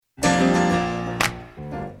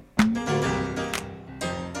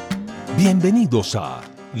Bienvenidos a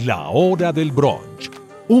La Hora del Brunch,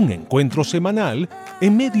 un encuentro semanal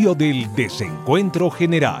en medio del desencuentro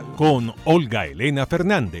general con Olga Elena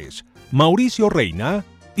Fernández, Mauricio Reina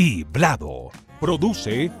y Vlado.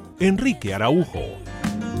 Produce Enrique Araujo.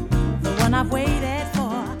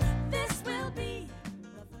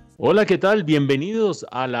 Hola, ¿qué tal? Bienvenidos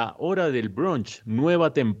a La Hora del Brunch,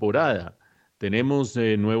 nueva temporada. Tenemos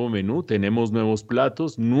nuevo menú, tenemos nuevos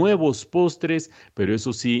platos, nuevos postres, pero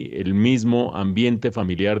eso sí, el mismo ambiente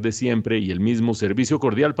familiar de siempre y el mismo servicio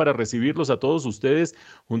cordial para recibirlos a todos ustedes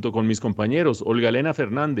junto con mis compañeros. Olga Elena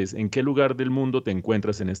Fernández, ¿en qué lugar del mundo te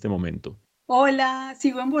encuentras en este momento? Hola,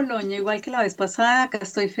 sigo en Boloña, igual que la vez pasada, acá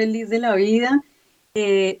estoy feliz de la vida.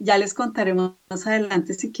 Ya les contaremos más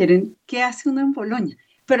adelante si quieren qué hace uno en Boloña,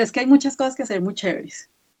 pero es que hay muchas cosas que hacer muy chéveres.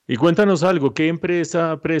 Y cuéntanos algo, ¿qué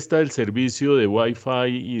empresa presta el servicio de Wi-Fi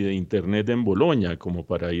y de Internet en Boloña, como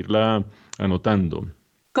para irla anotando?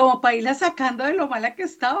 Como para irla sacando de lo mala que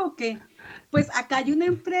está o qué. Pues acá hay una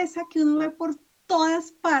empresa que uno ve por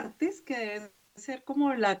todas partes, que debe ser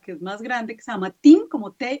como la que es más grande, que se llama TIM,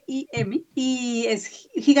 como T-I-M, y es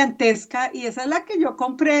gigantesca, y esa es la que yo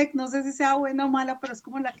compré, no sé si sea buena o mala, pero es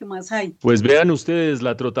como la que más hay. Pues vean ustedes,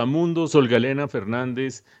 la Trotamundos, Olga Elena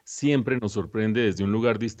Fernández, siempre nos sorprende desde un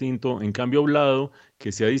lugar distinto. En cambio, Vlado,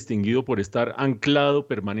 que se ha distinguido por estar anclado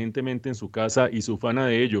permanentemente en su casa y su fana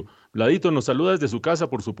de ello. Vladito, nos saluda desde su casa,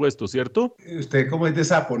 por supuesto, ¿cierto? Usted como es de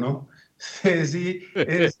sapo, ¿no? Sí,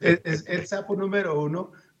 es el sapo número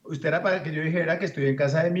uno. Usted era para que yo dijera que estoy en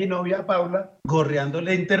casa de mi novia Paula,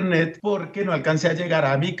 gorreándole internet porque no alcancé a llegar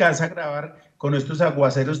a mi casa a grabar con estos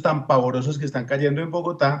aguaceros tan pavorosos que están cayendo en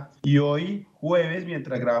Bogotá. Y hoy, jueves,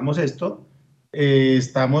 mientras grabamos esto,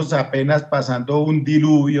 estamos apenas pasando un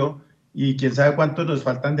diluvio y quién sabe cuántos nos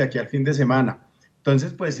faltan de aquí al fin de semana.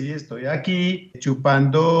 Entonces, pues sí, estoy aquí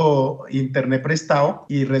chupando internet prestado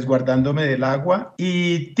y resguardándome del agua.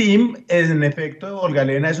 Y TIM, en efecto, Olga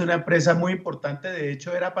Elena, es una empresa muy importante. De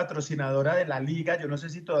hecho, era patrocinadora de la liga, yo no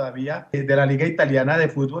sé si todavía, de la liga italiana de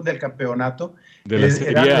fútbol del campeonato. De la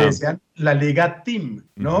Serie Le A. decían la liga TIM,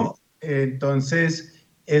 ¿no? Ujú. Entonces,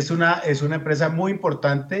 es una empresa muy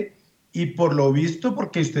importante y por lo visto,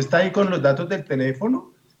 porque usted está ahí con los datos del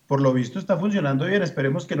teléfono, por lo visto está funcionando bien.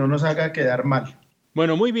 Esperemos que no nos haga quedar mal.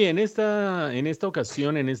 Bueno, muy bien. En esta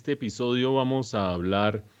ocasión, en este episodio, vamos a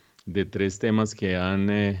hablar de tres temas que han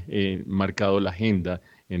marcado la agenda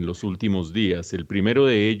en los últimos días. El primero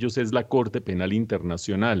de ellos es la Corte Penal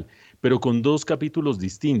Internacional, pero con dos capítulos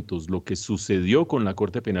distintos, lo que sucedió con la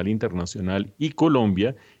Corte Penal Internacional y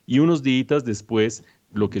Colombia, y unos días después,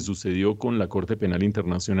 lo que sucedió con la Corte Penal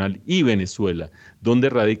Internacional y Venezuela, dónde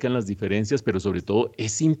radican las diferencias, pero sobre todo,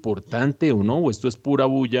 ¿es importante o no? ¿O esto es pura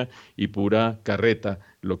bulla y pura carreta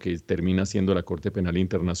lo que termina siendo la Corte Penal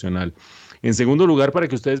Internacional? En segundo lugar, para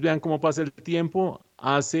que ustedes vean cómo pasa el tiempo,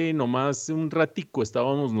 hace nomás un ratico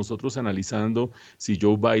estábamos nosotros analizando si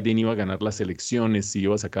Joe Biden iba a ganar las elecciones, si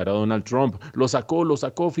iba a sacar a Donald Trump. Lo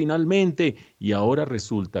sacó finalmente y ahora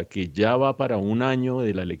resulta que ya va para un año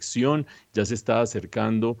de la elección, ya se está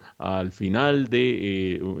acercando al final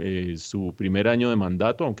de su primer año de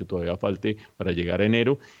mandato, aunque todavía falte para llegar a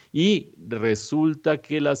enero, y resulta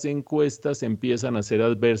que las encuestas empiezan a ser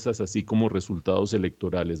adversas, así como resultados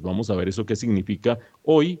electorales. Vamos a ver eso qué significa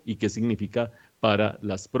hoy y qué significa para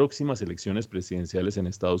las próximas elecciones presidenciales en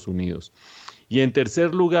Estados Unidos. Y en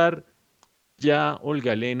tercer lugar, ya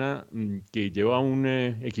Olga Elena, que lleva un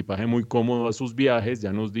equipaje muy cómodo a sus viajes,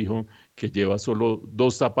 ya nos dijo que lleva solo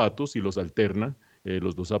dos zapatos y los alterna,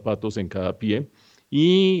 los dos zapatos en cada pie.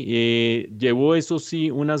 Y llevó, eso sí,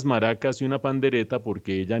 unas maracas y una pandereta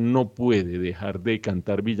porque ella no puede dejar de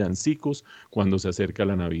cantar villancicos cuando se acerca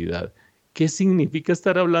la Navidad. ¿Qué significa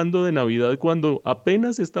estar hablando de Navidad cuando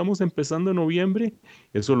apenas estamos empezando noviembre?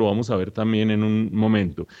 Eso lo vamos a ver también en un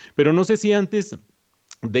momento. Pero no sé si antes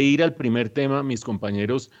de ir al primer tema, mis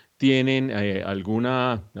compañeros tienen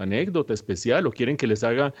alguna anécdota especial o quieren que les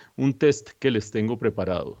haga un test que les tengo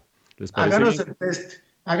preparado. ¿Les parece bien?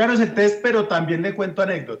 Háganos el test, pero también le cuento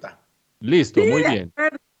anécdota. Listo, Sí, muy de bien,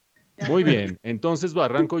 acuerdo, de muy acuerdo. bien. Entonces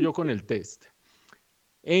arranco yo con el test.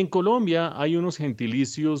 En Colombia hay unos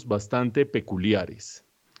gentilicios bastante peculiares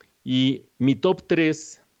y mi top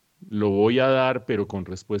 3 lo voy a dar, pero con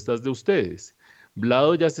respuestas de ustedes.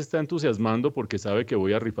 Vlado ya se está entusiasmando porque sabe que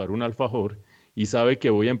voy a rifar un alfajor y sabe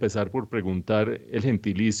que voy a empezar por preguntar el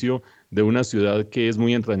gentilicio de una ciudad que es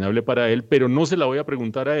muy entrañable para él, pero no se la voy a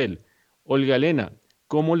preguntar a él. Olga Elena,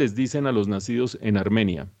 ¿cómo les dicen a los nacidos en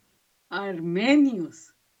Armenia?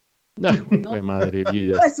 Armenios. Ah, No, jue madre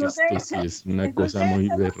vida, es que eso esto sí es una cosa deben muy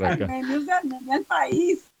ser los berraca. armenios de Armenia, el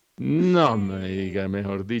país. No me Eh, diga,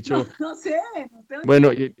 mejor no, dicho. no sé, no tengo ni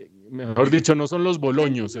Bueno, idea. Mejor dicho, no son los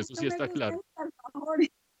boloños, eso sí No me está gustan claro. los alfajores.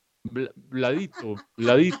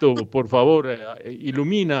 Bladito, por favor,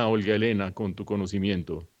 ilumina a Olga Elena con tu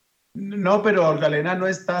conocimiento. No, pero Olga no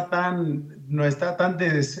está tan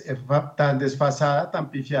desfasada, tan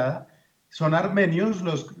pifiada. Son armenios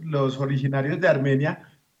los originarios de Armenia,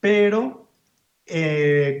 pero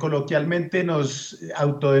coloquialmente nos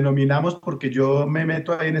autodenominamos, porque yo me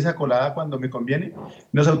meto ahí en esa colada cuando me conviene,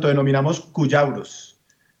 nos autodenominamos cuyabros,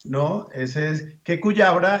 ¿no? Que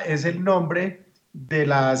cuyabra es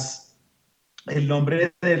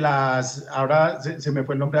ahora se me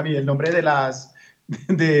fue el nombre a mí, el nombre de las,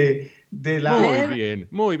 de la,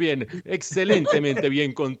 Muy bien, excelentemente bien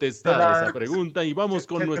de contestada esa la, pregunta y se me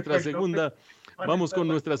fue el nombre. vamos con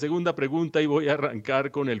nuestra segunda pregunta y voy a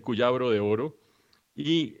arrancar con el cuyabro de oro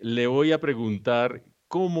y le voy a preguntar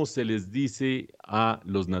cómo se les dice a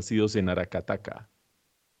los nacidos en Aracataca.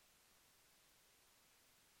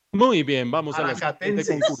 Muy bien, vamos a la siguiente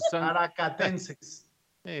concursante. Aracatenses.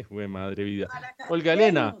 Fue madre vida. Olga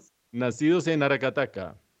Elena, Aracateños, nacidos en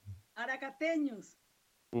Aracataca. aracateños.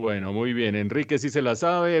 Bueno, muy bien. Enrique sí se la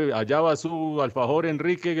sabe. Allá va su alfajor,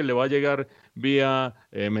 Enrique, que le va a llegar vía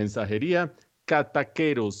mensajería.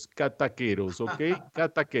 Cataqueros, ¿ok?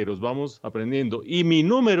 Cataqueros, vamos aprendiendo. Y mi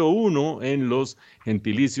número uno en los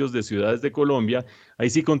gentilicios de ciudades de Colombia, ahí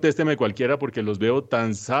sí contésteme cualquiera porque los veo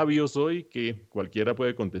tan sabios hoy que cualquiera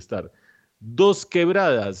puede contestar. Dos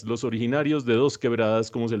Quebradas, los originarios de Dos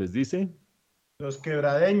Quebradas, ¿cómo se les dice? Los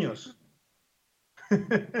quebradeños.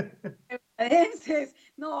 Quebradenses.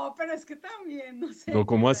 No, pero es que también, no No, sé,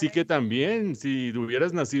 ¿cómo así que quebradenses. también? Si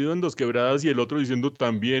hubieras nacido en Dos Quebradas y el otro diciendo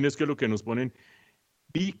también es que lo que nos ponen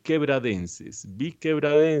biquebradenses.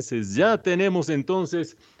 Ya tenemos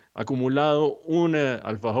entonces acumulado un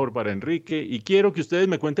alfajor para Enrique y quiero que ustedes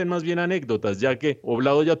me cuenten más bien anécdotas, ya que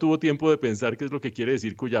Oblado ya tuvo tiempo de pensar qué es lo que quiere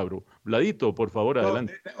decir Cuyabro. Bladito, por favor, No,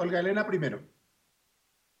 adelante. Olga Elena primero.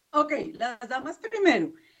 Ok, las damas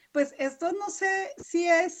primero. Pues esto no sé si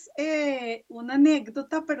es una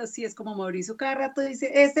anécdota, pero sí es como Mauricio cada rato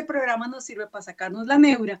dice, este programa nos sirve para sacarnos la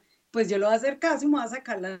neura, pues yo lo voy a hacer caso y me voy a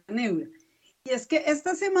sacar la neura. Y es que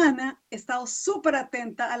esta semana he estado súper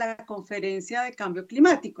atenta a la conferencia de cambio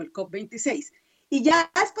climático, el COP26. Y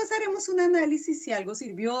ya después haremos un análisis si algo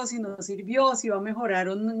sirvió, si no sirvió, si va a mejorar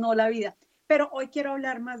o no la vida. Pero hoy quiero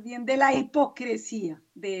hablar más bien de la hipocresía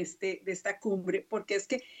de esta cumbre, porque es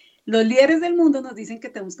que los líderes del mundo nos dicen que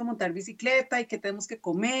tenemos que montar bicicleta y que tenemos que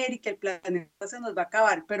comer y que el planeta se nos va a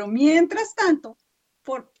acabar. Pero mientras tanto,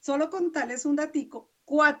 por solo contarles un datico,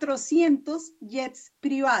 400 jets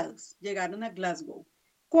privados llegaron a Glasgow.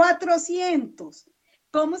 400.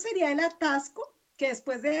 ¿Cómo sería el atasco? Que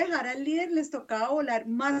después de dejar al líder les tocaba volar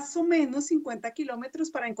más o menos 50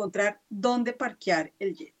 kilómetros para encontrar dónde parquear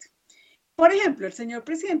el jet. Por ejemplo, el señor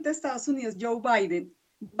presidente de Estados Unidos, Joe Biden,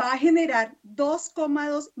 va a generar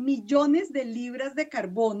 2,2 millones de libras de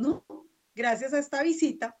carbono gracias a esta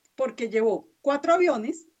visita, porque llevó 4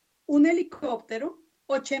 aviones, un helicóptero,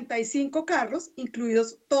 85 carros,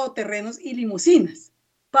 incluidos todoterrenos y limusinas,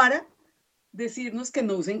 para decirnos que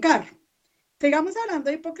no usen carro. Sigamos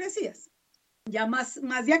hablando de hipocresías, ya más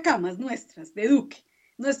de acá, más nuestras, de Duque.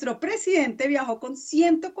 Nuestro presidente viajó con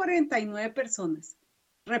 149 personas.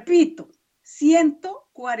 Repito,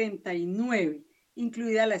 149,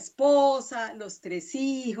 incluida la esposa, los 3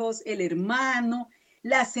 hijos, el hermano,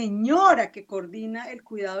 la señora que coordina el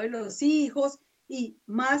cuidado de los hijos y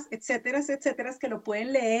más, etcétera, etcétera, que lo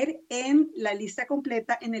pueden leer en la lista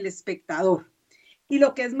completa en El Espectador. Y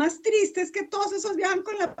lo que es más triste es que todos esos viajan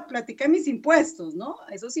con la plática de mis impuestos, ¿no?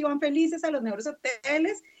 Esos iban felices a los mejores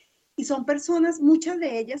hoteles y son personas, muchas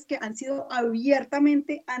de ellas, que han sido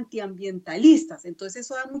abiertamente antiambientalistas. Entonces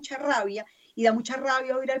eso da mucha rabia y da mucha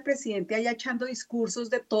rabia oír al presidente allá echando discursos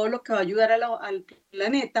de todo lo que va a ayudar al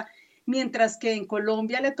planeta, mientras que en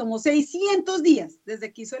Colombia le tomó 600 días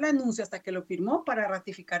desde que hizo el anuncio hasta que lo firmó para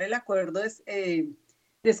ratificar el acuerdo de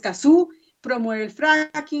Escazú, promueve el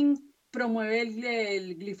fracking,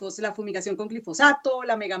 promueve la fumigación con glifosato,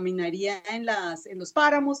 la megaminería en los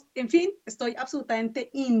páramos, en fin, estoy absolutamente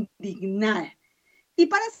indignada. Y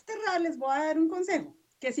para cerrar les voy a dar un consejo,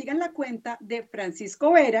 que sigan la cuenta de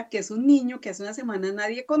Francisco Vera, que es un niño que hace una semana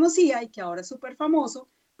nadie conocía y que ahora es súper famoso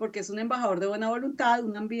porque es un embajador de buena voluntad,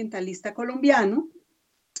 un ambientalista colombiano.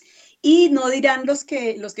 Y no dirán los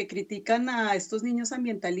que critican a estos niños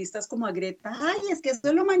ambientalistas como a Greta, ay, es que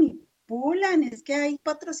eso lo manipulan, es que hay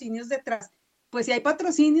patrocinios detrás. Pues si hay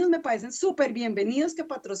patrocinios, me parecen súper bienvenidos que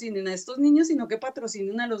patrocinen a estos niños, sino que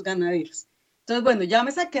patrocinen a los ganaderos. Entonces, bueno, ya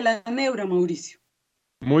me saqué la neura, Mauricio.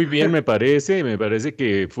 Muy bien, me parece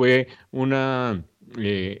que fue una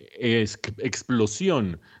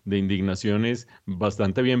explosión de indignaciones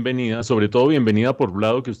bastante bienvenida, sobre todo bienvenida por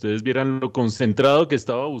Vlado, que ustedes vieran lo concentrado que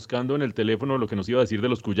estaba buscando en el teléfono lo que nos iba a decir de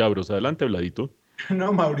los cuyabros. Adelante, Vladito.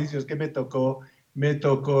 No, Mauricio, es que me tocó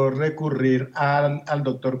recurrir al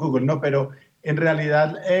doctor Google, ¿no? Pero en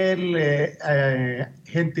realidad el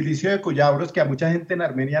gentilicio de cuyabros, que a mucha gente en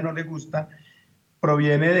Armenia no le gusta,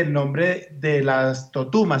 proviene del nombre de las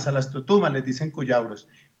totumas. A las totumas les dicen cuyabros.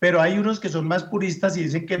 Pero hay unos que son más puristas y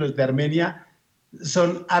dicen que los de Armenia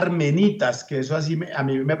son armenitas, que eso así a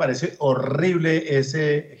mí me parece horrible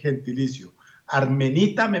ese gentilicio.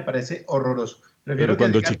 Armenita me parece horroroso. Pero Prefiero que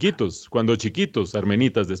digan cuando chiquitos,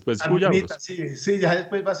 armenitas, después armenita, cuyabros. sí, sí, ya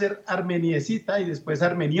después va a ser armeniecita y después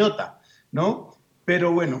armeniota, ¿no?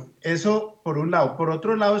 Pero bueno, eso por un lado. Por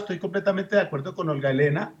otro lado, estoy completamente de acuerdo con Olga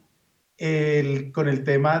Elena con el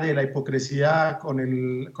tema de la hipocresía,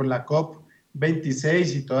 con la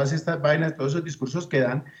COP26 y todas estas vainas, todos esos discursos que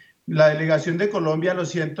dan. La delegación de Colombia, los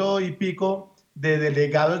ciento y pico de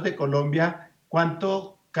delegados de Colombia,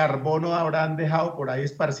 ¿cuánto carbono habrán dejado por ahí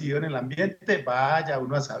esparcido en el ambiente? Vaya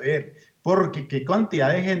uno a saber, porque qué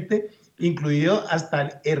cantidad de gente, incluido hasta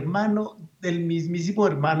el hermano del mismísimo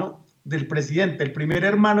hermano del presidente, el primer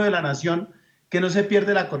hermano de la nación, que no se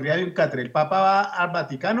pierde la corrida de un catre. El Papa va al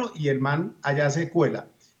Vaticano y el man allá se cuela.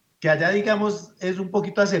 Que allá, digamos, es un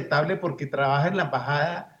poquito aceptable porque trabaja en la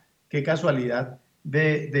embajada, qué casualidad,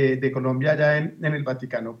 de Colombia allá en el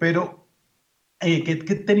Vaticano. Pero,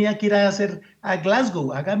 ¿qué tenía que ir a hacer a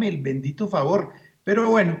Glasgow? Hágame el bendito favor. Pero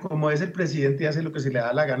bueno, como es el presidente y hace lo que se le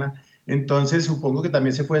da la gana, entonces supongo que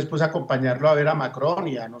también se fue después a acompañarlo a ver a Macron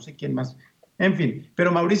y a no sé quién más. En fin,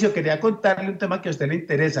 pero Mauricio, quería contarle un tema que a usted le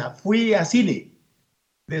interesa. Fui a cine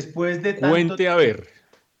después de tanto Cuente a ver,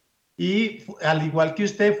 y al igual que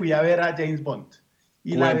usted fui a ver a James Bond.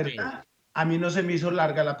 Y la cuente. verdad, a mí no se me hizo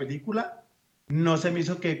larga la película, no se me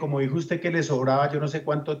hizo que, como dijo usted, que le sobraba yo no sé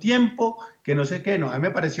cuánto tiempo, que no sé qué, no, a mí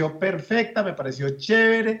me pareció perfecta, me pareció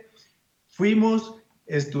chévere. Fuimos,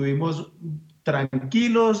 estuvimos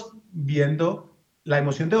tranquilos viendo la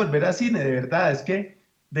emoción de volver a cine, de verdad, es que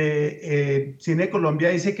Cine Colombia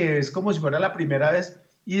dice que es como si fuera la primera vez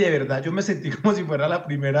y de verdad yo me sentí como si fuera la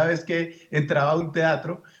primera vez que entraba a un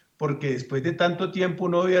teatro, porque después de tanto tiempo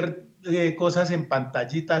uno ver cosas en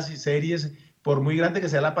pantallitas y series, por muy grande que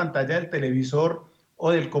sea la pantalla del televisor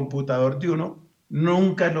o del computador de uno,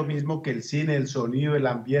 nunca es lo mismo que el cine, el sonido, el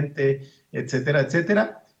ambiente, etcétera,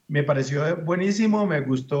 etcétera. Me pareció buenísimo, me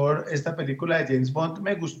gustó esta película de James Bond,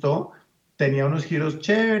 me gustó, tenía unos giros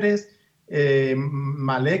chéveres.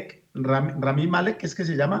 Rami Malek, es que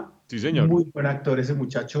se llama, Sí, señor. muy buen actor, ese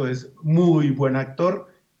muchacho es muy buen actor,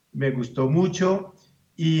 me gustó mucho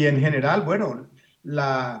y en general, bueno,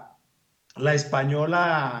 la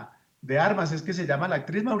española de Armas, es que se llama la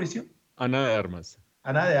actriz, Mauricio, Ana de Armas.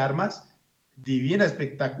 Ana de Armas, divina,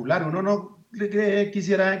 espectacular. Uno no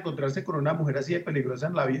quisiera encontrarse con una mujer así de peligrosa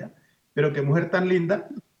en la vida, pero qué mujer tan linda,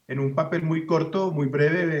 en un papel muy corto, muy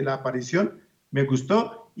breve de la aparición. Me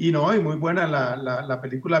gustó y no, y muy buena la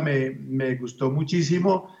película, me gustó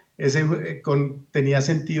muchísimo. Tenía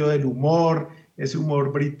sentido del humor, ese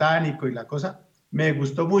humor británico y la cosa. Me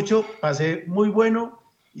gustó mucho, pasé muy bueno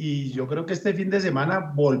y yo creo que este fin de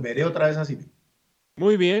semana volveré otra vez a cine.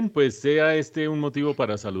 Muy bien, pues sea este un motivo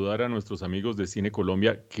para saludar a nuestros amigos de Cine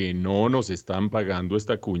Colombia que no nos están pagando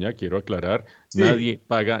esta cuña, quiero aclarar, Sí, nadie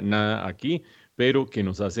paga nada aquí, pero que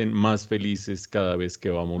nos hacen más felices cada vez que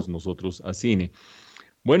vamos nosotros a cine.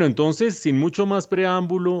 Bueno, entonces, sin mucho más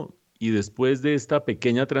preámbulo y después de esta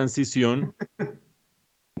pequeña transición,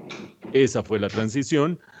 esa fue la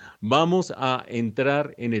transición, vamos a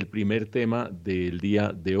entrar en el primer tema del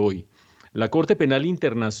día de hoy. La Corte Penal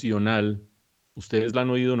Internacional, ustedes la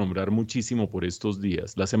han oído nombrar muchísimo por estos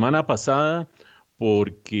días. La semana pasada,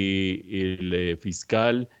 porque el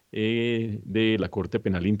fiscal de la Corte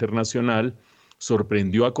Penal Internacional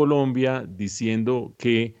sorprendió a Colombia diciendo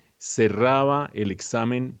que cerraba el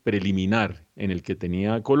examen preliminar en el que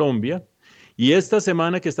tenía Colombia. Y esta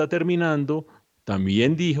semana que está terminando,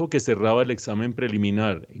 también dijo que cerraba el examen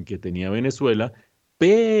preliminar en que tenía Venezuela,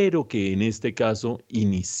 pero que en este caso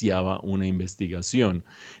iniciaba una investigación.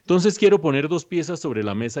 Entonces quiero poner dos piezas sobre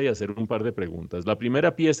la mesa y hacer un par de preguntas. La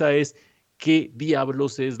primera pieza es, ¿qué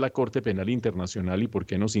diablos es la Corte Penal Internacional y por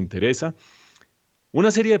qué nos interesa?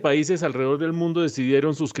 Una serie de países alrededor del mundo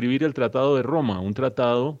decidieron suscribir el Tratado de Roma, un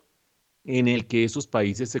tratado en el que esos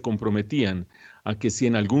países se comprometían a que si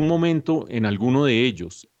en algún momento, en alguno de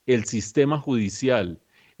ellos, el sistema judicial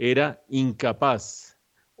era incapaz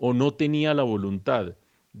o no tenía la voluntad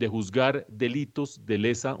de juzgar delitos de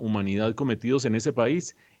lesa humanidad cometidos en ese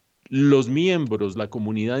país, los miembros, la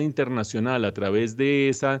comunidad internacional, a través de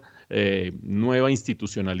esa nueva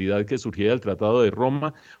institucionalidad que surgía del Tratado de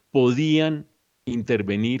Roma, podían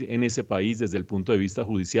intervenir en ese país desde el punto de vista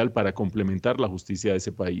judicial para complementar la justicia de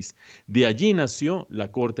ese país. De allí nació la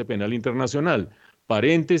Corte Penal Internacional.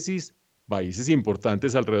 Paréntesis, países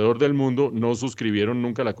importantes alrededor del mundo no suscribieron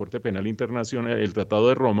nunca la Corte Penal Internacional, el Tratado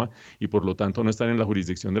de Roma, y por lo tanto no están en la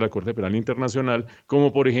jurisdicción de la Corte Penal Internacional,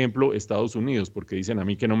 como por ejemplo Estados Unidos, porque dicen a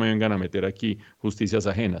mí que no me vengan a meter aquí justicias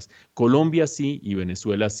ajenas. Colombia sí y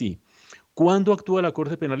Venezuela sí. ¿Cuándo actúa la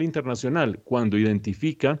Corte Penal Internacional? Cuando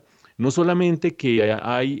identifica no solamente que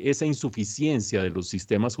hay esa insuficiencia de los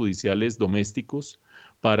sistemas judiciales domésticos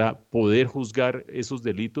para poder juzgar esos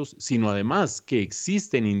delitos, sino además que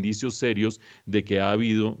existen indicios serios de que ha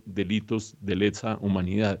habido delitos de lesa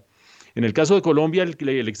humanidad. En el caso de Colombia,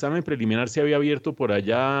 el examen preliminar se había abierto por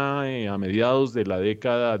allá a mediados de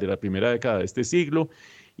la primera década de este siglo,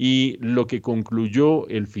 y lo que concluyó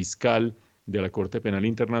el fiscal de la Corte Penal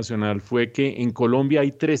Internacional fue que en Colombia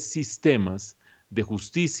hay 3 sistemas de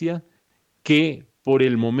justicia que por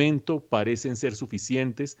el momento parecen ser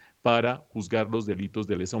suficientes para juzgar los delitos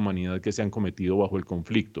de lesa humanidad que se han cometido bajo el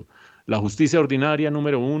conflicto. La justicia ordinaria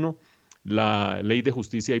número 1, la Ley de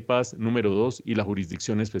Justicia y Paz número 2 y la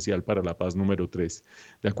Jurisdicción Especial para la Paz número 3.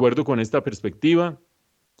 De acuerdo con esta perspectiva,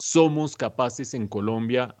 somos capaces en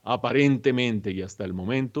Colombia, aparentemente y hasta el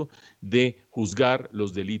momento, de juzgar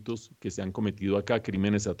los delitos que se han cometido acá,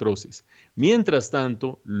 crímenes atroces. Mientras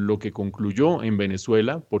tanto, lo que concluyó en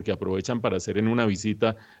Venezuela, porque aprovechan para hacer en una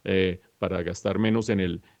visita, para gastar menos en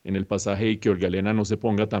el pasaje y que Olga Elena no se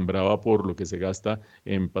ponga tan brava por lo que se gasta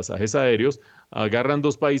en pasajes aéreos, agarran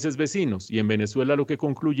 2 países vecinos, y en Venezuela lo que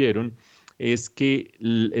concluyeron es que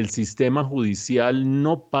el sistema judicial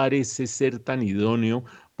no parece ser tan idóneo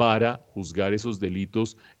para juzgar esos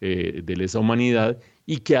delitos de lesa humanidad,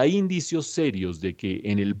 y que hay indicios serios de que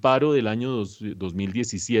en el paro del año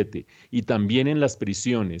 2017 y también en las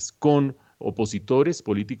prisiones con opositores,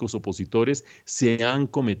 políticos opositores, se han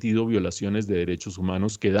cometido violaciones de derechos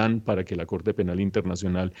humanos que dan para que la Corte Penal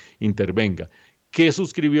Internacional intervenga. ¿Qué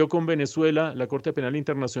suscribió con Venezuela la Corte Penal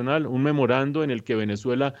Internacional? Un memorando en el que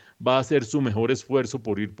Venezuela va a hacer su mejor esfuerzo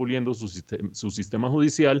por ir puliendo su sistema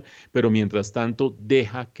judicial, pero mientras tanto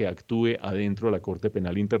deja que actúe adentro de la Corte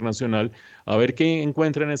Penal Internacional, a ver qué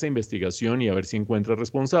encuentra en esa investigación y a ver si encuentra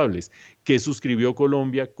responsables. ¿Qué suscribió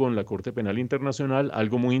Colombia con la Corte Penal Internacional?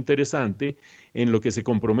 Algo muy interesante, en lo que se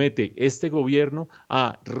compromete este gobierno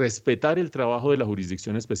a respetar el trabajo de la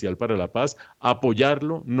Jurisdicción Especial para la Paz,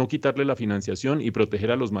 apoyarlo, no quitarle la financiación y proteger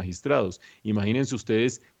a los magistrados. Imagínense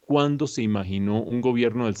ustedes cuándo se imaginó un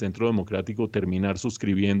gobierno del Centro Democrático terminar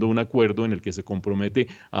suscribiendo un acuerdo en el que se compromete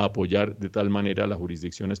a apoyar de tal manera a la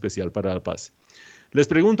Jurisdicción Especial para la Paz. Les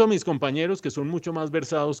pregunto a mis compañeros, que son mucho más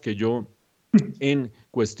versados que yo en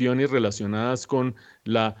cuestiones relacionadas con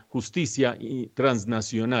la justicia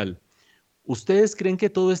transnacional, ¿ustedes creen que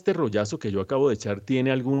todo este rollazo que yo acabo de echar tiene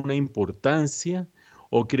alguna importancia?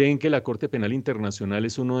 ¿O creen que la Corte Penal Internacional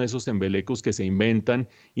es uno de esos embelecos que se inventan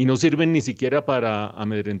y no sirven ni siquiera para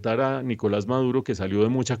amedrentar a Nicolás Maduro, que salió de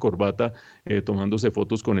mucha corbata tomándose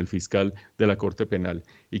fotos con el fiscal de la Corte Penal?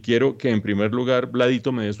 Y quiero que en primer lugar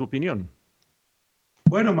Vladito me dé su opinión.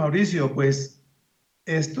 Bueno, Mauricio, pues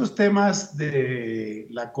estos temas de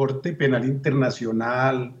la Corte Penal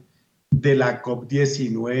Internacional, de la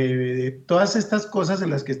COP19, de todas estas cosas en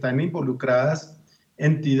las que están involucradas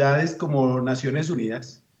entidades como Naciones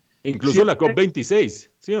Unidas. Incluso la COP26,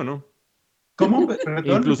 ¿sí o no? ¿Cómo?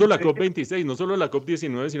 Perdón. Incluso la COP26, no solo la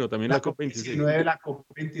COP19, sino también la COP26. La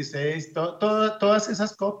COP26, todas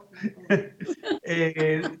esas COP.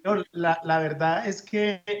 No, la verdad es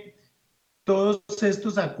que todos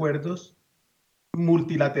estos acuerdos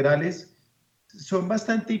multilaterales son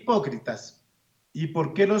bastante hipócritas. ¿Y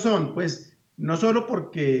por qué lo son? Pues no solo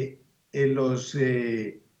porque los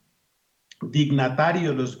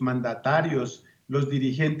dignatarios, los mandatarios, los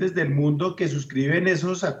dirigentes del mundo que suscriben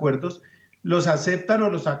esos acuerdos los aceptan o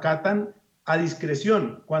los acatan a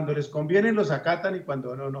discreción. Cuando les conviene los acatan y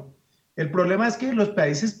cuando no, no. El problema es que los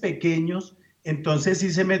países pequeños entonces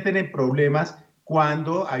sí se meten en problemas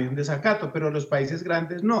cuando hay un desacato, pero los países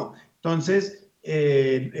grandes no. Entonces,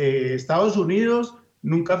 Estados Unidos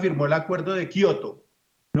nunca firmó el acuerdo de Kioto,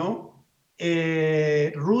 ¿no?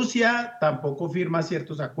 Rusia tampoco firma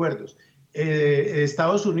ciertos acuerdos.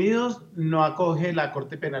 Estados Unidos no acoge la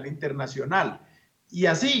Corte Penal Internacional. Y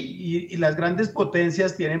así, y las grandes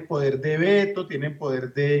potencias tienen poder de veto, tienen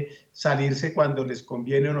poder de salirse cuando les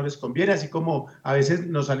conviene o no les conviene, así como a veces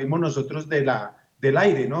nos salimos nosotros del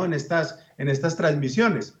aire, ¿no? En estas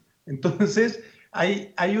transmisiones. Entonces,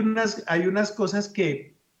 hay unas cosas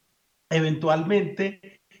que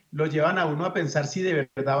eventualmente lo llevan a uno a pensar si de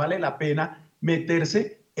verdad vale la pena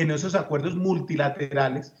meterse en esos acuerdos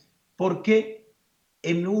multilaterales, porque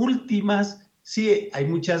en últimas, sí, hay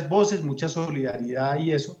muchas voces, mucha solidaridad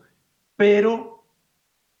y eso, pero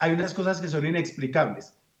hay unas cosas que son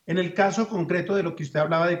inexplicables. En el caso concreto de lo que usted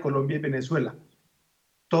hablaba de Colombia y Venezuela,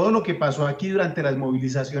 todo lo que pasó aquí durante las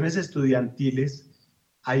movilizaciones estudiantiles,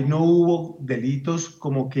 ahí no hubo delitos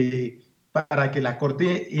como que para que la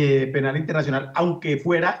Corte Penal Internacional, aunque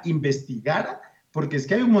fuera, investigara, porque es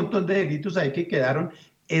que hay un montón de delitos ahí que quedaron.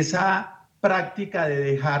 Esa práctica de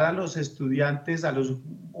dejar a los estudiantes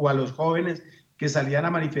o a los jóvenes que salían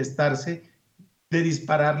a manifestarse, de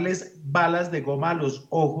dispararles balas de goma a los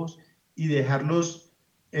ojos y dejarlos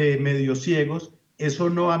medio ciegos, eso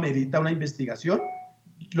no amerita una investigación.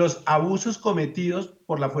 Los abusos cometidos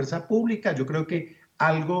por la fuerza pública, yo creo que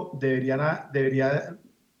algo debería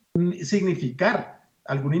significar,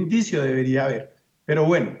 algún indicio debería haber. Pero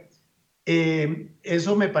bueno,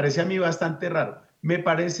 eso me parece a mí bastante raro. Me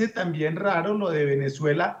parece también raro lo de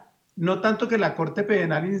Venezuela, no tanto que la Corte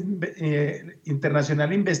Penal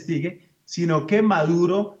Internacional investigue, sino que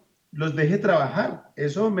Maduro los deje trabajar.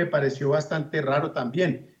 Eso me pareció bastante raro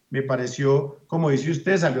también. Me pareció, como dice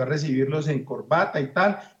usted, salió a recibirlos en corbata y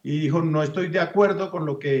tal, y dijo, no estoy de acuerdo con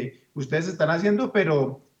lo que ustedes están haciendo,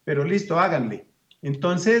 pero listo, háganle.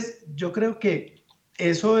 Entonces, yo creo que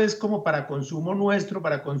eso es como para consumo nuestro,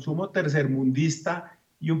 para consumo tercermundista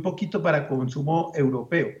y un poquito para consumo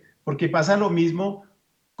europeo, porque pasa lo mismo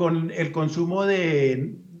con el consumo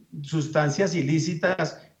de sustancias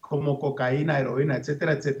ilícitas como cocaína, heroína,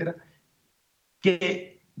 etcétera, etcétera,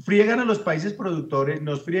 que friegan a los países productores,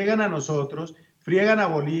 nos friegan a nosotros, friegan a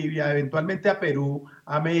Bolivia, eventualmente a Perú,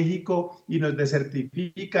 a México, y nos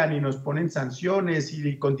desertifican y nos ponen sanciones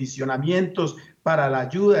y condicionamientos para la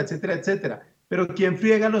ayuda, etcétera, etcétera. Pero ¿quién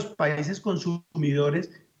friega a los países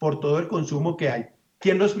consumidores por todo el consumo que hay?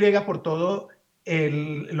 ¿Quién los friega por todo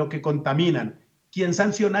lo que contaminan? ¿Quién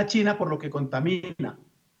sanciona a China por lo que contamina?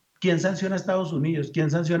 ¿Quién sanciona a Estados Unidos? ¿Quién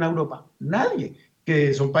sanciona a Europa? Nadie,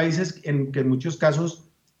 que son países que en muchos casos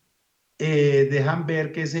dejan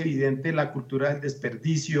ver que es evidente la cultura del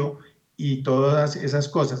desperdicio y todas esas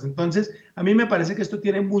cosas. Entonces, a mí me parece que esto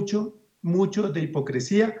tiene mucho, mucho de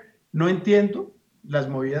hipocresía. No entiendo las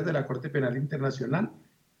movidas de la Corte Penal Internacional.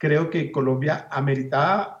 Creo que Colombia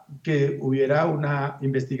ameritaba que hubiera una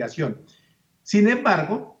investigación. Sin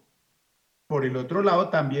embargo, por el otro lado,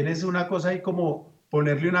 también es una cosa ahí como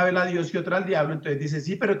ponerle una vela a Dios y otra al diablo. Entonces dice,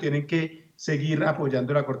 sí, pero tienen que seguir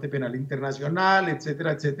apoyando la Corte Penal Internacional,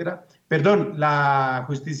 etcétera, etcétera. Perdón, la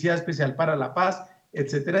Justicia Especial para la Paz,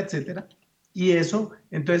 etcétera, etcétera. Y eso,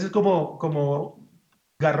 entonces es como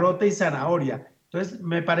garrote y zanahoria. Entonces,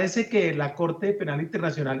 me parece que la Corte Penal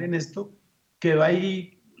Internacional en esto quedó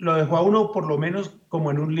ahí, lo dejó a uno por lo menos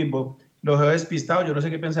como en un limbo. Lo dejó despistado, yo no sé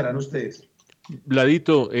qué pensarán ustedes.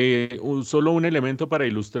 Vladito, solo un elemento para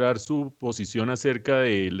ilustrar su posición acerca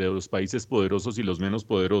de los países poderosos y los menos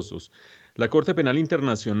poderosos. La Corte Penal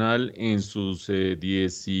Internacional, en sus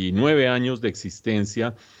 19 años de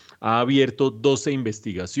existencia, ha abierto 12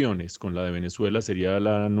 investigaciones, con la de Venezuela sería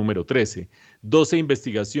la número 13. 12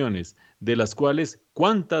 investigaciones, de las cuales,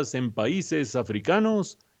 ¿cuántas en países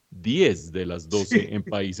africanos? 10 de las 12 en Sí.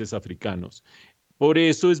 países africanos. Por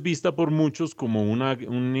eso es vista por muchos como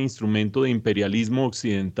un instrumento de imperialismo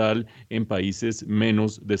occidental en países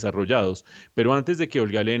menos desarrollados. Pero antes de que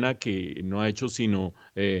Olga Elena, que no ha hecho sino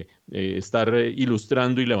estar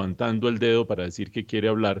ilustrando y levantando el dedo para decir que quiere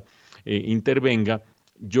hablar, intervenga,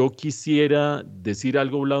 yo quisiera decir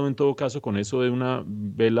algo hablado en todo caso con eso de una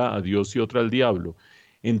vela a Dios y otra al diablo.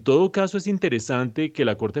 En todo caso, es interesante que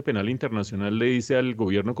la Corte Penal Internacional le dice al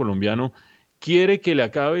gobierno colombiano: ¿quiere que le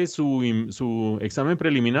acabe su examen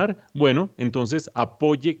preliminar? Bueno, entonces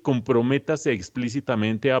apoye, comprométase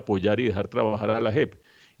explícitamente a apoyar y dejar trabajar a la JEP.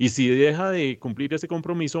 Y si deja de cumplir ese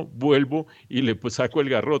compromiso, vuelvo y le pues, saco el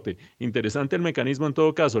garrote. Interesante el mecanismo en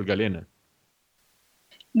todo caso, Olga Elena.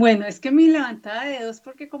 Bueno, es que mi levantada de dedos,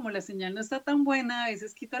 porque como la señal no está tan buena, a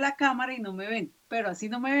veces quito la cámara y no me ven, pero así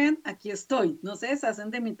no me ven, aquí estoy, no se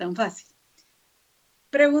deshacen de mí tan fácil.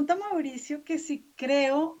 Pregunta Mauricio que si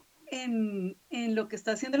creo en lo que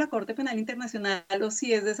está haciendo la Corte Penal Internacional o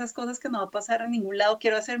si es de esas cosas que no va a pasar a ningún lado,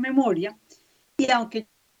 quiero hacer memoria. Y aunque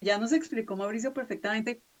ya nos explicó Mauricio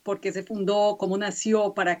perfectamente por qué se fundó, cómo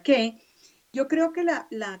nació, para qué, yo creo que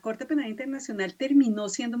la Corte Penal Internacional terminó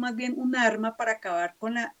siendo más bien un arma para acabar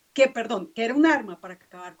con que era un arma para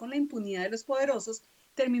acabar con la impunidad de los poderosos,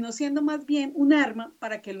 terminó siendo más bien un arma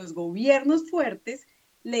para que los gobiernos fuertes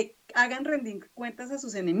le hagan rendir cuentas a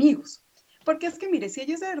sus enemigos. Porque es que, mire, si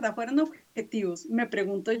ellos de verdad fueran objetivos, me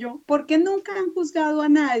pregunto yo, ¿por qué nunca han juzgado a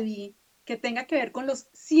nadie que tenga que ver con los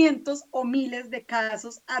cientos o miles de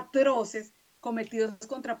casos atroces cometidos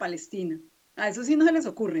contra Palestina? A eso sí no se les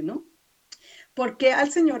ocurre, ¿no? ¿Por qué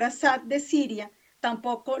al señor Assad de Siria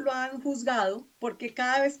tampoco lo han juzgado? Porque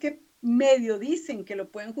cada vez que medio dicen que lo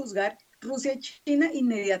pueden juzgar, Rusia y China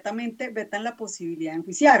inmediatamente vetan la posibilidad de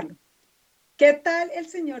enjuiciarlo. ¿Qué tal el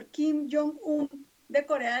señor Kim Jong-un de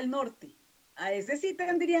Corea del Norte? A ese sí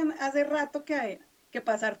tendrían hace rato que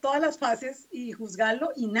pasar todas las fases y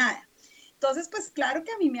juzgarlo y nada. Entonces, pues claro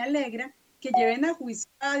que a mí me alegra que lleven a juicio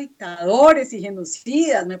a dictadores y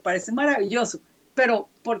genocidas, me parece maravilloso, pero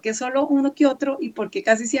 ¿por qué solo uno que otro y por qué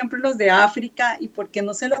casi siempre los de África y por qué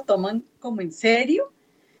no se lo toman como en serio?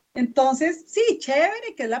 Entonces, sí,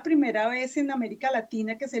 chévere, que es la primera vez en América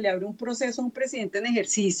Latina que se le abre un proceso a un presidente en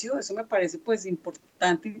ejercicio, eso me parece pues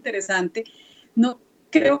importante, interesante. No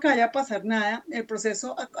creo que vaya a pasar nada, el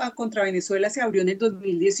proceso contra Venezuela se abrió en el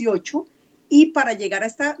 2018 y para llegar a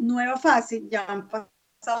esta nueva fase ya han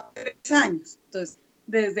pasado 3 años. Entonces,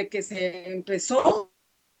 desde que se empezó,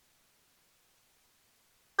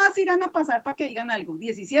 más irán a pasar para que digan algo,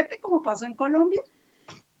 17 como pasó en Colombia.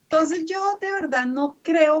 Entonces yo de verdad no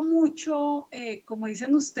creo mucho, como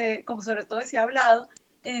dicen ustedes, como sobre todo se ha hablado,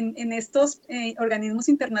 en estos organismos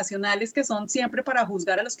internacionales que son siempre para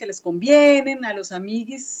juzgar a los que les convienen, a los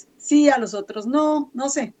amiguis sí, a los otros no, no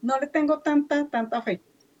sé, no le tengo tanta fe.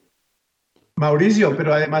 Mauricio,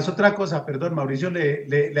 pero además otra cosa, perdón, Mauricio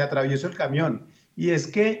le atravieso el camión, y es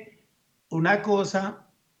que una cosa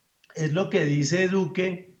es lo que dice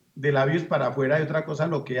Duque de labios para afuera y otra cosa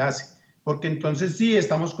lo que hace. Porque entonces sí,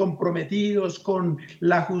 estamos comprometidos con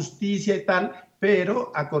la justicia y tal,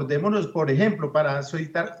 pero acordémonos, por ejemplo, para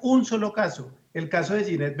citar un solo caso, el caso de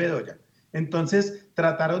Ginette Bedoya. Entonces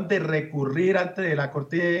trataron de recurrir ante la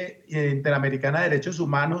Corte Interamericana de Derechos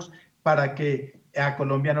Humanos para que a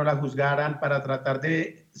Colombia no la juzgaran, para tratar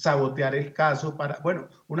de sabotear el caso, para, bueno,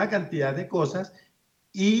 una cantidad de cosas,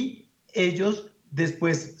 y ellos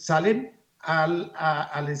después salen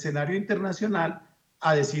al escenario internacional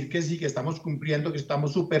a decir que sí, que estamos cumpliendo, que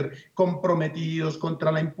estamos súper comprometidos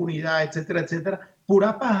contra la impunidad, etcétera, etcétera,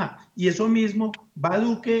 pura paja. Y eso mismo va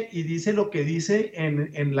Duque y dice lo que dice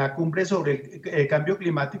en la cumbre sobre el cambio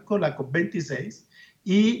climático, la COP26,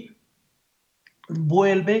 y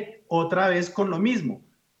vuelve otra vez con lo mismo.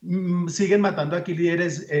 Siguen matando aquí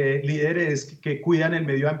líderes que cuidan el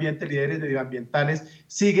medio ambiente, líderes medioambientales,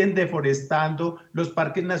 siguen deforestando, los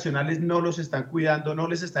parques nacionales no los están cuidando, no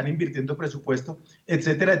les están invirtiendo presupuesto,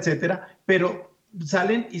 etcétera, etcétera, pero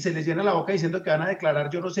salen y se les llena la boca diciendo que van a declarar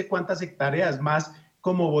yo no sé cuántas hectáreas más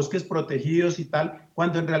como bosques protegidos y tal,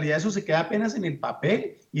 cuando en realidad eso se queda apenas en el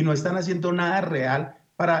papel y no están haciendo nada real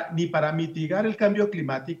ni para mitigar el cambio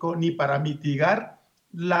climático, ni para mitigar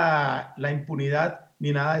la impunidad,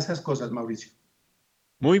 ni nada de esas cosas, Mauricio.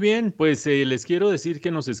 Muy bien, pues les quiero decir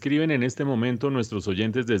que nos escriben en este momento nuestros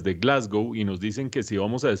oyentes desde Glasgow y nos dicen que si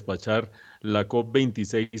vamos a despachar la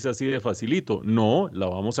COP26 así de facilito. No, la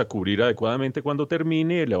vamos a cubrir adecuadamente cuando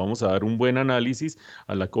termine, le vamos a dar un buen análisis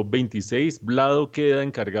a la COP26. Blado queda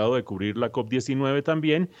encargado de cubrir la COP19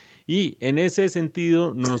 también y en ese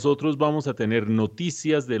sentido nosotros vamos a tener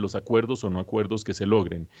noticias de los acuerdos o no acuerdos que se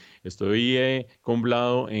logren. Estoy con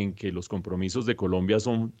Blado en que los compromisos de Colombia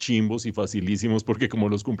son chimbos y facilísimos porque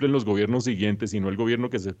como los cumplen los gobiernos siguientes y no el gobierno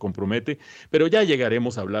que se compromete, pero ya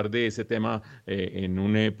llegaremos a hablar de ese tema en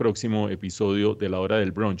un próximo episodio de la Hora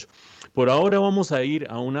del Brunch. Por ahora vamos a ir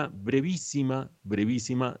a una brevísima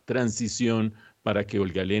transición para que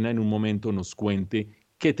Olga Elena en un momento nos cuente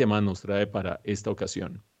qué tema nos trae para esta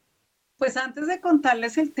ocasión. Pues antes de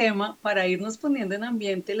contarles el tema, para irnos poniendo en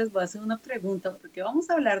ambiente, les voy a hacer una pregunta, porque vamos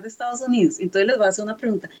a hablar de Estados Unidos. Entonces les voy a hacer una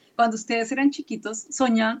pregunta. Cuando ustedes eran chiquitos,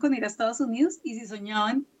 ¿soñaban con ir a Estados Unidos? Y si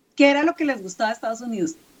soñaban, ¿qué era lo que les gustaba de Estados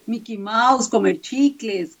Unidos? Mickey Mouse, comer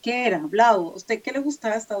chicles, ¿qué era? Blau, ¿usted qué le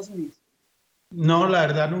gustaba de Estados Unidos? No, la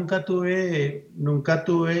verdad nunca tuve,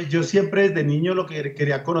 yo siempre desde niño lo que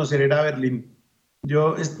quería conocer era Berlín.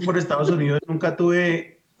 Yo por Estados Unidos nunca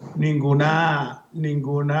tuve ninguna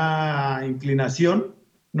inclinación,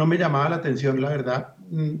 no me llamaba la atención, la verdad,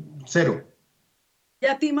 cero. ¿Y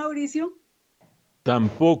a ti, Mauricio?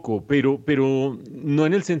 Tampoco, pero no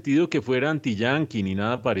en el sentido que fuera anti-yanqui ni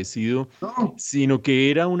nada parecido, No, sino que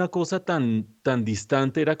era una cosa tan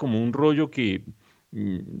distante, era como un rollo que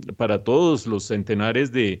para todos los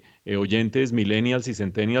centenares de oyentes millennials y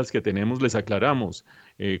centennials que tenemos, les aclaramos.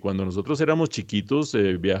 Cuando nosotros éramos chiquitos,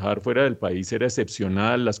 viajar fuera del país era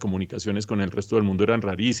excepcional, las comunicaciones con el resto del mundo eran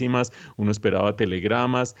rarísimas, uno esperaba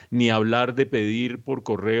telegramas, ni hablar de pedir por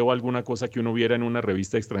correo alguna cosa que uno viera en una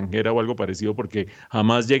revista extranjera o algo parecido, porque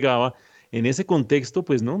jamás llegaba. En ese contexto,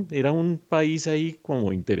 pues no, era un país ahí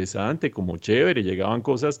como interesante, como chévere, llegaban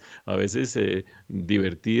cosas a veces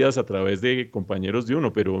divertidas a través de compañeros de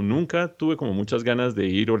uno, pero nunca tuve como muchas ganas de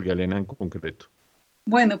ir, Olga Elena, en concreto.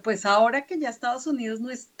 Bueno, pues ahora que ya Estados Unidos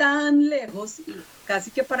no es tan lejos y casi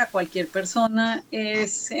que para cualquier persona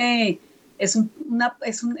es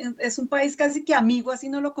un país casi que amigo, así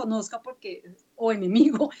no lo conozca porque, o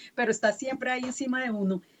enemigo, pero está siempre ahí encima de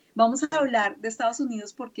uno. Vamos a hablar de Estados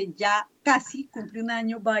Unidos porque ya casi cumple un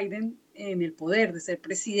año Biden en el poder de ser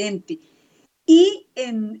presidente. Y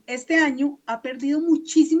en este año ha perdido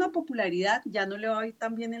muchísima popularidad, ya no le va a ir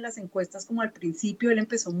tan bien en las encuestas como al principio, él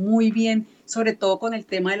empezó muy bien, sobre todo con el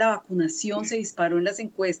tema de la vacunación, se disparó en las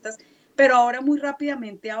encuestas, pero ahora muy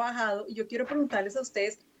rápidamente ha bajado. Y yo quiero preguntarles a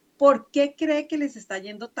ustedes, ¿por qué cree que les está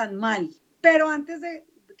yendo tan mal? Pero antes de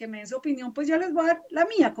que me den su opinión, pues yo les voy a dar la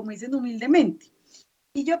mía, como dicen humildemente.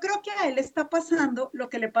 Y yo creo que a él está pasando lo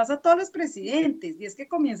que le pasa a todos los presidentes, y es que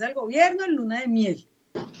comienza el gobierno en luna de miel.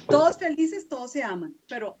 Todos felices, todos se aman,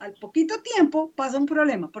 pero al poquito tiempo pasa un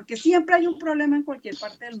problema, porque siempre hay un problema en cualquier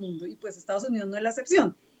parte del mundo y pues Estados Unidos no es la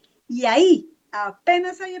excepción. Y ahí,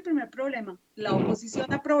 apenas hay el primer problema, la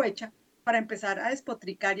oposición aprovecha para empezar a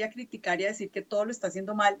despotricar y a criticar y a decir que todo lo está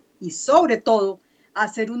haciendo mal y sobre todo a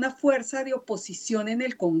hacer una fuerza de oposición en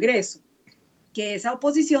el Congreso, que esa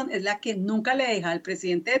oposición es la que nunca le deja al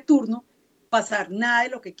presidente de turno pasar nada de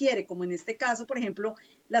lo que quiere, como en este caso, por ejemplo,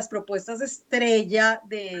 las propuestas de estrella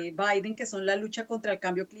de Biden, que son la lucha contra el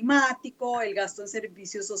cambio climático, el gasto en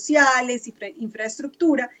servicios sociales,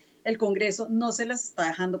 infraestructura, el Congreso no se las está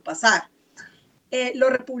dejando pasar. Los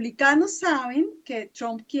republicanos saben que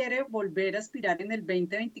Trump quiere volver a aspirar en el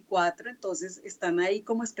 2024, entonces están ahí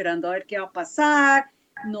como esperando a ver qué va a pasar,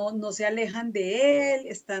 no se alejan de él,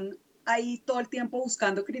 están ahí todo el tiempo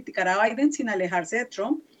buscando criticar a Biden sin alejarse de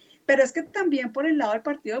Trump, pero es que también por el lado del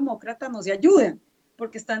Partido Demócrata no se ayudan,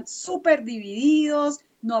 porque están súper divididos,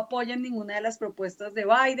 no apoyan ninguna de las propuestas de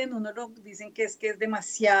Biden, unos lo dicen que es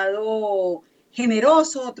demasiado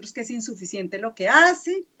generoso, otros que es insuficiente lo que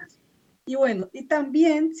hace. Y bueno, y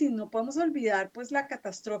también, si no podemos olvidar, pues la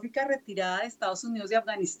catastrófica retirada de Estados Unidos de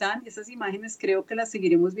Afganistán, esas imágenes creo que las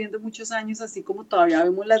seguiremos viendo muchos años, así como todavía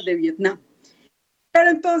vemos las de Vietnam. Pero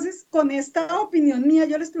entonces, con esta opinión mía,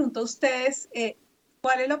 yo les pregunto a ustedes,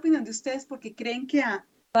 ¿cuál es la opinión de ustedes? ¿Por qué creen que a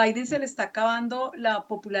Biden se le está acabando la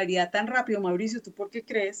popularidad tan rápido? Mauricio, ¿tú por qué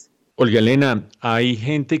crees? Olga Elena, hay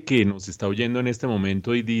gente que nos está oyendo en este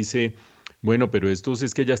momento y dice, bueno, pero estos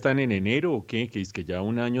es que ya están en enero o qué, que es que ya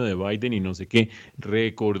un año de Biden y no sé qué.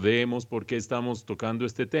 Recordemos por qué estamos tocando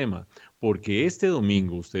este tema, porque este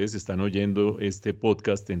domingo, ustedes están oyendo este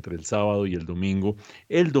podcast entre el sábado y el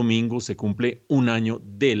domingo se cumple un año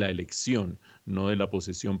de la elección, no de la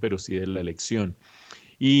posesión, pero sí de la elección.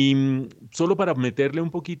 Y solo para meterle un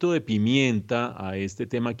poquito de pimienta a este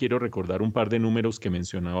tema, quiero recordar un par de números que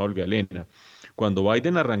mencionaba Olga Elena. Cuando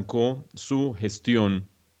Biden arrancó su gestión,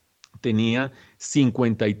 tenía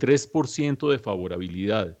 53% de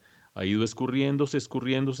favorabilidad. Ha ido escurriendo,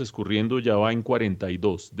 ya va en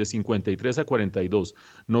 42, de 53 a 42.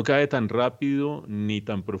 No cae tan rápido ni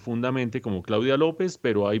tan profundamente como Claudia López,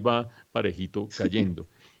 pero ahí va parejito cayendo.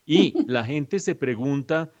 Y la gente se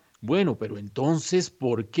pregunta, bueno, pero entonces,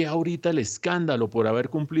 ¿por qué ahorita el escándalo por haber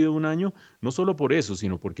cumplido un año? No solo por eso,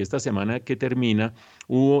 sino porque esta semana que termina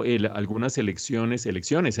hubo algunas elecciones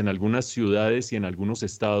en algunas ciudades y en algunos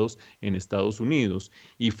estados en Estados Unidos.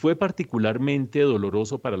 Y fue particularmente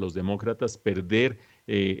doloroso para los demócratas perder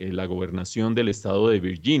la gobernación del estado de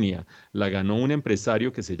Virginia. La ganó un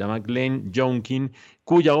empresario que se llama Glenn Youngkin,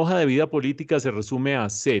 cuya hoja de vida política se resume a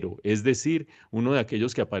cero, es decir, uno de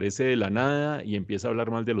aquellos que aparece de la nada y empieza a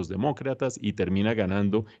hablar mal de los demócratas y termina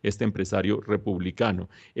ganando este empresario republicano.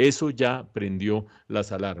 Eso ya prendió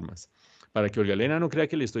las alarmas. Para que Olga Elena no crea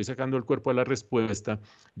que le estoy sacando el cuerpo a la respuesta,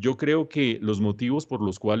 yo creo que los motivos por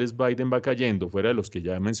los cuales Biden va cayendo, fuera de los que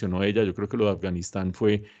ya mencionó ella, yo creo que lo de Afganistán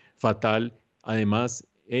fue fatal, además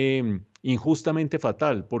injustamente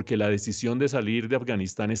fatal, porque la decisión de salir de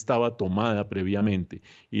Afganistán estaba tomada previamente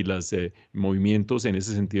y los movimientos en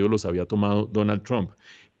ese sentido los había tomado Donald Trump.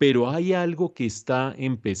 Pero hay algo que está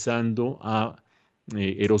empezando a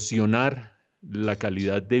erosionar la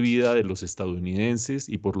calidad de vida de los estadounidenses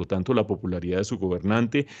y por lo tanto la popularidad de su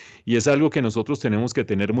gobernante. Y es algo que nosotros tenemos que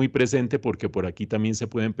tener muy presente porque por aquí también se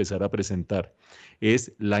puede empezar a presentar.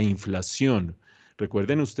 Es la inflación.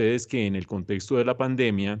 Recuerden ustedes que en el contexto de la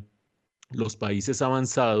pandemia, los países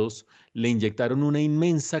avanzados le inyectaron una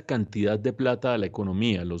inmensa cantidad de plata a la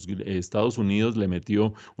economía. Los Estados Unidos le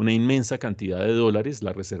metió una inmensa cantidad de dólares,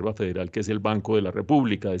 la Reserva Federal, que es el Banco de la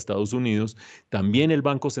República de Estados Unidos, también el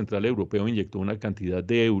Banco Central Europeo inyectó una cantidad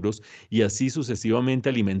de euros y así sucesivamente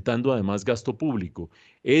alimentando además gasto público.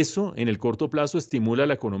 Eso en el corto plazo estimula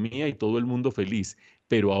la economía y todo el mundo feliz,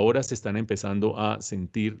 pero ahora se están empezando a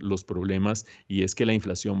sentir los problemas y es que la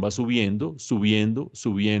inflación va subiendo, subiendo,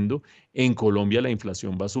 subiendo. En Colombia la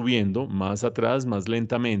inflación va subiendo, más atrás, más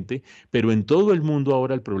lentamente, pero en todo el mundo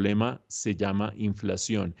ahora el problema se llama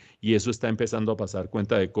inflación y eso está empezando a pasar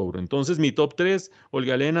cuenta de cobro. Entonces, mi top 3,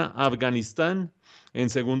 Olga Elena, Afganistán. En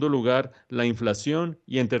segundo lugar, la inflación.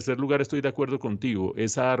 Y en tercer lugar, estoy de acuerdo contigo,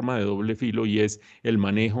 esa arma de doble filo y es el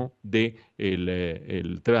manejo del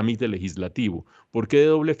el trámite legislativo. ¿Por qué de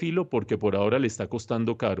doble filo? Porque por ahora le está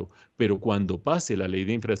costando caro, pero cuando pase la ley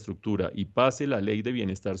de infraestructura y pase la ley de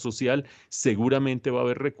bienestar social, seguramente va a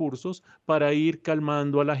haber recursos para ir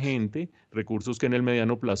calmando a la gente, recursos que en el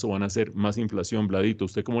mediano plazo van a hacer más inflación. Vladito,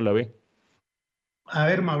 ¿usted cómo la ve? A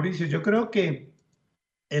ver, Mauricio, yo creo que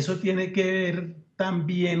eso tiene que ver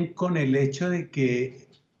también con el hecho de que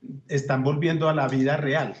están volviendo a la vida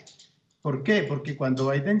real. ¿Por qué? Porque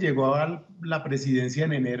cuando Biden llegó a la presidencia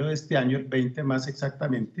en enero de este año, el 20 más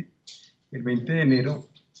exactamente, el 20 de enero,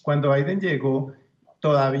 cuando Biden llegó,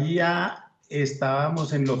 todavía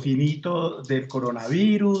estábamos en lo finito del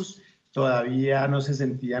coronavirus, todavía no se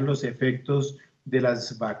sentían los efectos de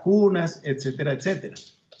las vacunas, etcétera, etcétera.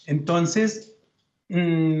 Entonces,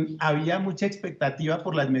 había mucha expectativa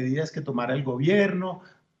por las medidas que tomara el gobierno,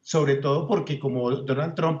 sobre todo porque como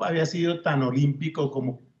Donald Trump había sido tan olímpico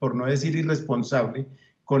como, por no decir irresponsable,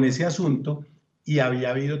 con ese asunto, y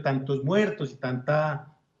había habido tantos muertos y tanta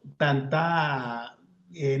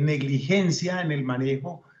negligencia en el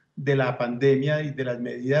manejo de la pandemia y de las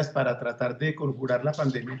medidas para tratar de conjurar la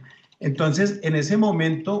pandemia. Entonces, en ese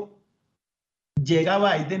momento llega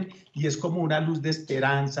Biden y es como una luz de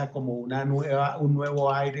esperanza, como un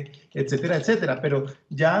nuevo aire, etcétera, etcétera. Pero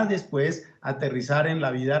ya después aterrizar en la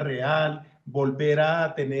vida real, volver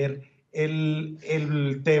a tener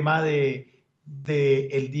el tema de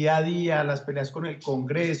el día a día, las peleas con el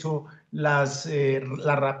Congreso, la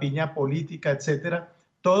rapiña política, etcétera.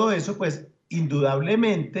 Todo eso, pues,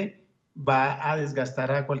 indudablemente va a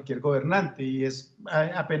desgastar a cualquier gobernante y es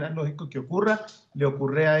apenas lógico que ocurra, le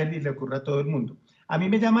ocurre a él y le ocurre a todo el mundo. A mí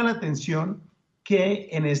me llama la atención que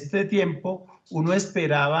en este tiempo uno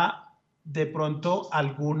esperaba de pronto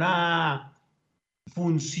alguna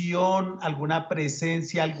función, alguna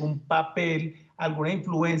presencia, algún papel, alguna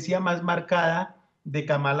influencia más marcada de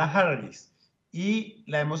Kamala Harris y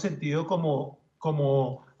la hemos sentido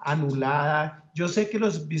como anulada. Yo sé que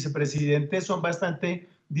los vicepresidentes son bastante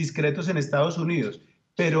discretos en Estados Unidos,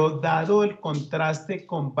 pero dado el contraste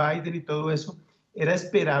con Biden y todo eso, era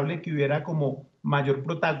esperable que hubiera como mayor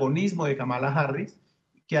protagonismo de Kamala Harris,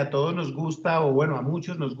 que a todos nos gusta, o bueno, a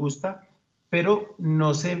muchos nos gusta, pero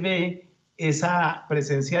no se ve esa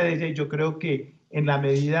presencia de ella y yo creo que en la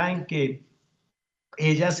medida en que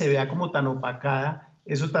ella se vea como tan opacada,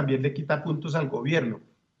 eso también le quita puntos al gobierno.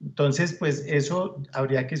 Entonces, pues eso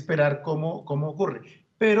habría que esperar cómo ocurre.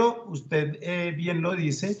 Pero usted bien lo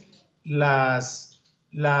dice, los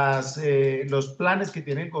planes que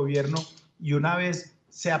tiene el gobierno y una vez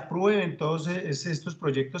se aprueben todos estos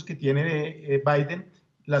proyectos que tiene Biden,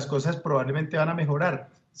 las cosas probablemente van a mejorar.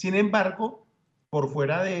 Sin embargo, por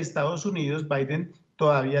fuera de Estados Unidos, Biden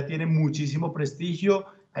todavía tiene muchísimo prestigio.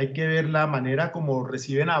 Hay que ver la manera como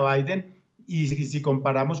reciben a Biden y si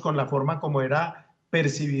comparamos con la forma como era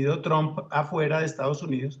percibido Trump afuera de Estados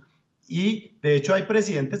Unidos. Y de hecho hay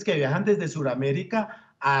presidentes que viajan desde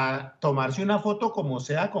Sudamérica a tomarse una foto como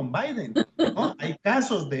sea con Biden, ¿no? Hay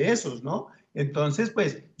casos de esos, ¿no? Entonces,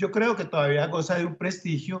 pues yo creo que todavía goza de un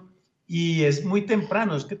prestigio y es muy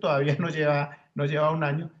temprano, es que todavía no lleva un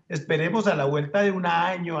año. Esperemos a la vuelta de un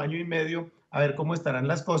año, año y medio, a ver cómo estarán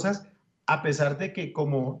las cosas, a pesar de que,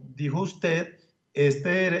 como dijo usted,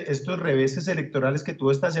 estos reveses electorales que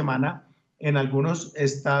tuvo esta semana en algunos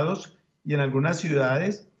estados y en algunas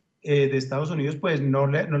ciudades de Estados Unidos, pues no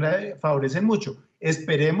le favorecen mucho.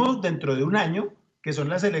 Esperemos dentro de un año, que son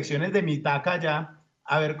las elecciones de mitad allá,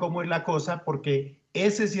 a ver cómo es la cosa, porque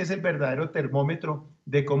ese sí es el verdadero termómetro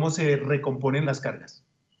de cómo se recomponen las cargas.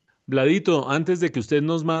 Vladito, antes de que usted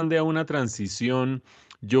nos mande a una transición,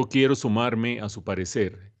 yo quiero sumarme a su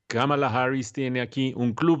parecer. Kamala Harris tiene aquí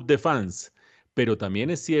un club de fans, pero también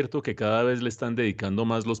es cierto que cada vez le están dedicando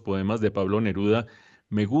más los poemas de Pablo Neruda.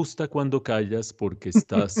 Me gusta cuando callas porque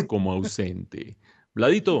estás como ausente.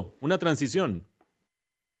 Vladito, una transición.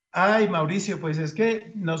 Ay, Mauricio, pues es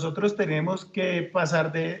que nosotros tenemos que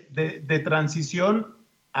pasar de transición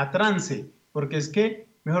a trance, porque es que,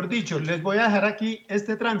 mejor dicho, les voy a dejar aquí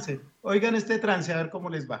este trance. Oigan este trance, a ver cómo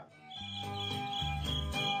les va.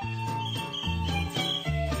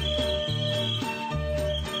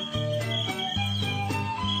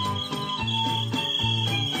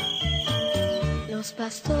 Los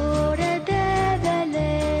pastores de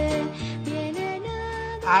Belén vienen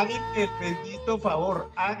a... Háganme el bendito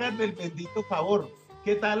favor, háganme el bendito favor.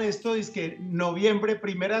 ¿Qué tal esto? Es que noviembre,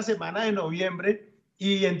 primera semana de noviembre,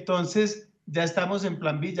 y entonces ya estamos en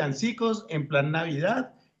plan villancicos, en plan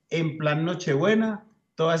Navidad, en plan Nochebuena,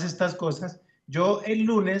 todas estas cosas. Yo el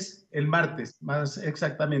martes más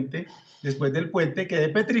exactamente, después del puente, quedé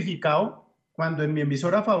petrificado cuando en mi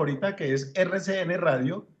emisora favorita, que es RCN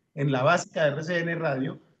Radio, en la básica de RCN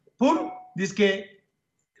Radio, ¡pum! Dice que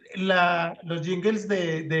los jingles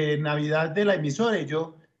de Navidad de la emisora. Y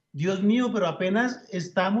yo, Dios mío, pero apenas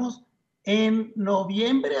estamos en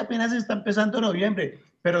noviembre, apenas está empezando noviembre.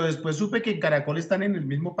 Pero después supe que en Caracol están en el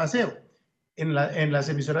mismo paseo, en las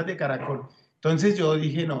emisoras de Caracol. Entonces yo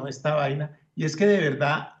dije, no, esta vaina. Y es que de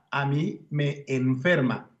verdad a mí me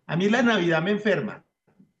enferma. A mí la Navidad me enferma.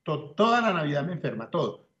 Toda la Navidad me enferma,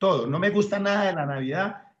 todo, todo. No me gusta nada de la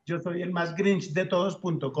Navidad. Yo soy el más grinch de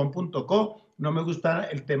todos.com.co. No me gusta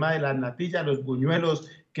el tema de las natillas, los buñuelos,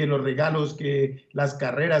 que los regalos, que las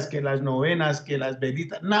carreras, que las novenas, que las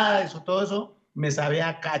velitas, nada de eso, todo eso me sabe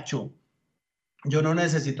a cacho. Yo no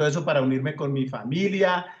necesito eso para unirme con mi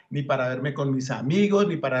familia, ni para verme con mis amigos,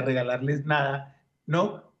 ni para regalarles nada.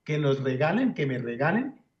 No, que nos regalen, que me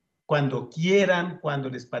regalen cuando quieran, cuando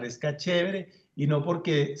les parezca chévere, y no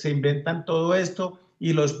porque se inventan todo esto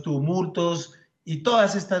y los tumultos y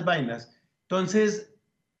todas estas vainas. Entonces,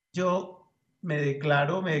 yo me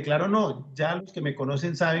declaro no, ya los que me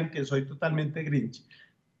conocen saben que soy totalmente grinch,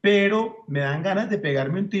 pero me dan ganas de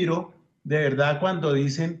pegarme un tiro, de verdad, cuando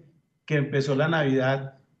dicen que empezó la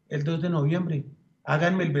Navidad el 2 de noviembre.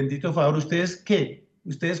 Háganme el bendito favor. ¿Ustedes qué?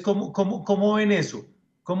 ¿Ustedes cómo ven eso?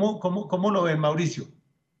 ¿Cómo lo ven, Mauricio?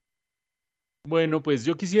 Bueno, pues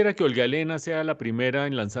yo quisiera que Olga Elena sea la primera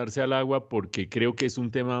en lanzarse al agua porque creo que es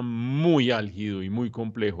un tema muy álgido y muy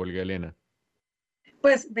complejo, Olga Elena.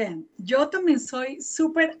 Pues vean, yo también soy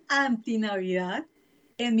súper anti Navidad.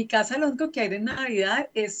 En mi casa lo único que hay de Navidad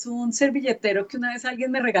es un servilletero que una vez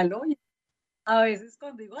alguien me regaló. Y a veces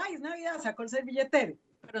cuando digo, ay, es Navidad, saco el servilletero,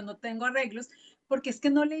 pero no tengo arreglos, porque es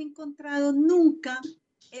que no le he encontrado nunca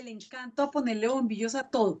el encanto a ponerle bombillos a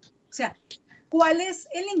todo. O sea, ¿cuál es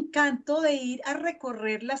el encanto de ir a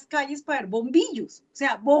recorrer las calles para ver bombillos? O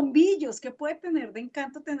sea, bombillos, ¿qué puede tener de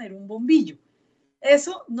encanto tener un bombillo?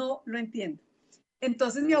 Eso no lo entiendo.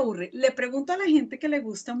 Entonces me aburre. Le pregunto a la gente que le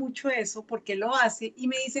gusta mucho eso, por qué lo hace, y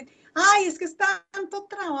me dicen, ay, es que es tanto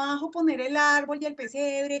trabajo poner el árbol y el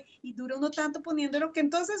pesebre, y dura uno tanto poniéndolo, que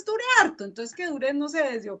entonces dure harto, entonces que dure, no sé,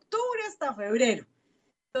 desde octubre hasta febrero.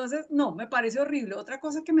 Entonces, no, me parece horrible. Otra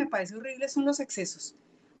cosa que me parece horrible son los excesos.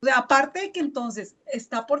 O sea, aparte de que entonces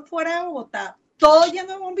está por fuera de Bogotá, todo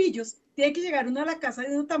lleno de bombillos, tiene que llegar uno a la casa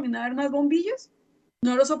y uno también a ver más bombillos,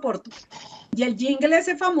 no lo soporto. Y el jingle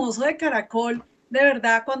ese famoso de Caracol, de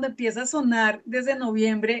verdad, cuando empieza a sonar desde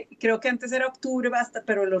noviembre, creo que antes era octubre, basta,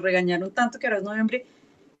 pero lo regañaron tanto que ahora es noviembre,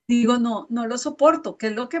 digo, no, no lo soporto. ¿Qué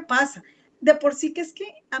es lo que pasa? De por sí que es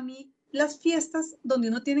que a mí las fiestas donde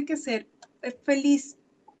uno tiene que ser feliz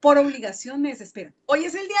por obligación me desesperan. Hoy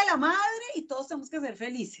es el Día de la Madre y todos tenemos que ser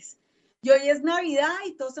felices. Y hoy es Navidad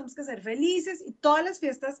y todos tenemos que ser felices, y todas las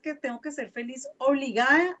fiestas que tengo que ser feliz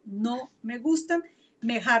obligada no me gustan.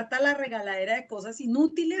 Me harta la regaladera de cosas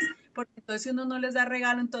inútiles, porque entonces si uno no les da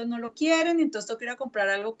regalo, entonces no lo quieren, y entonces toca ir a comprar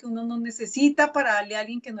algo que uno no necesita para darle a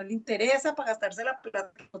alguien que no le interesa, para gastarse la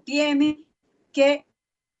plata que no tiene, que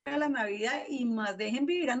a la Navidad. Y más, dejen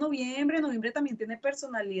vivir a noviembre. Noviembre también tiene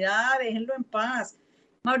personalidad, déjenlo en paz.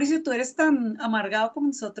 Mauricio, ¿tú eres tan amargado como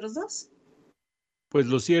nosotros dos? Pues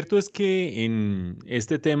lo cierto es que en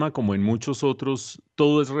este tema, como en muchos otros,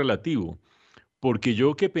 todo es relativo. Porque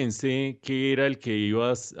yo que pensé que era el que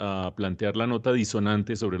ibas a plantear la nota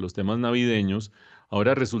disonante sobre los temas navideños,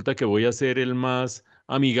 ahora resulta que voy a ser el más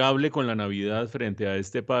amigable con la Navidad frente a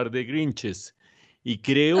este par de Grinches. Y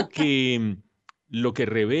creo que lo que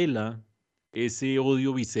revela ese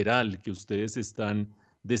odio visceral que ustedes están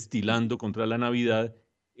destilando contra la Navidad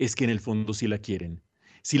es que en el fondo sí la quieren.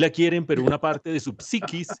 Sí la quieren, pero una parte de su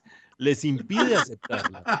psiquis les impide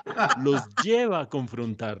aceptarla, los lleva a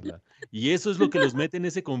confrontarla. Y eso es lo que los mete en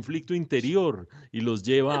ese conflicto interior y los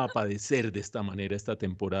lleva a padecer de esta manera esta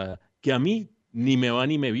temporada, que a mí ni me va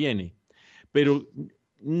ni me viene. Pero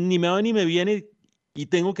ni me va ni me viene y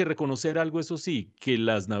tengo que reconocer algo, eso sí, que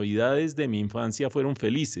las navidades de mi infancia fueron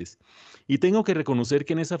felices. Y tengo que reconocer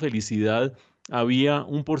que en esa felicidad había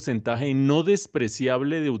un porcentaje no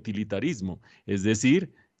despreciable de utilitarismo. Es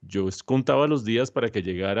decir, yo contaba los días para que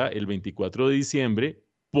llegara el 24 de diciembre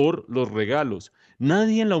por los regalos.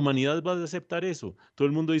 Nadie en la humanidad va a aceptar eso. Todo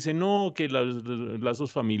el mundo dice, no, que los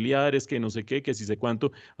lazos familiares, que no sé qué, que si sé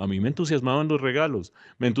cuánto. A mí me entusiasmaban los regalos,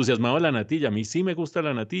 me entusiasmaba la natilla. A mí sí me gusta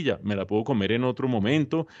la natilla, me la puedo comer en otro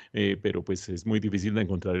momento, pero pues es muy difícil de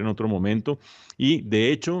encontrar en otro momento. Y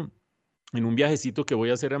de hecho, en un viajecito que voy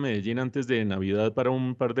a hacer a Medellín antes de Navidad para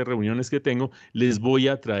un par de reuniones que tengo, les voy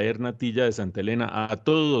a traer natilla de Santa Elena a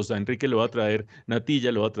todos. A Enrique le voy a traer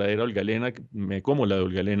natilla, le voy a traer a Olga Elena, me como la de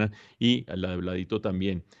Olga Elena y a la de Bladito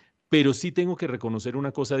también. Pero sí tengo que reconocer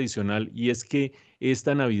una cosa adicional y es que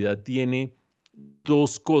esta Navidad tiene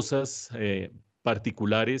dos cosas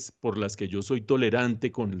particulares por las que yo soy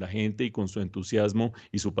tolerante con la gente y con su entusiasmo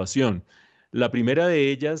y su pasión. La primera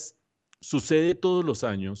de ellas sucede todos los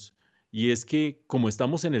años y es que como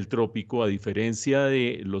estamos en el trópico, a diferencia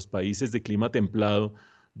de los países de clima templado,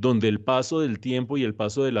 donde el paso del tiempo y el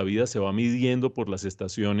paso de la vida se va midiendo por las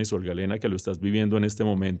estaciones, Olga Elena, que lo estás viviendo en este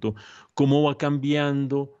momento, cómo va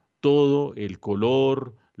cambiando todo el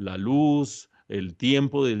color, la luz, el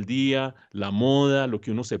tiempo del día, la moda, lo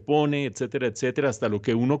que uno se pone, etcétera, etcétera, hasta lo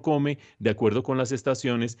que uno come, de acuerdo con las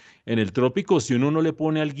estaciones. En el trópico, si uno no le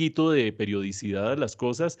pone alguito de periodicidad a las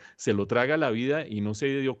cosas, se lo traga la vida y no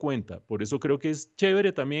se dio cuenta. Por eso creo que es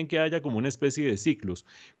chévere también que haya como una especie de ciclos,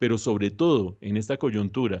 pero sobre todo en esta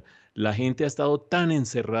coyuntura, la gente ha estado tan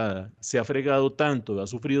encerrada, se ha fregado tanto, ha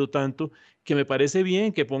sufrido tanto, que me parece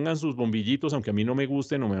bien que pongan sus bombillitos, aunque a mí no me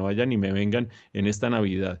gusten o me vayan ni me vengan en esta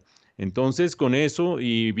Navidad. Entonces, con eso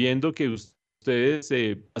y viendo que ustedes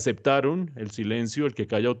aceptaron el silencio, el que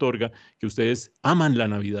calla otorga, que ustedes aman la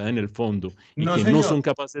Navidad en el fondo y No, que no señor. son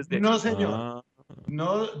capaces de... No, señor. Ah,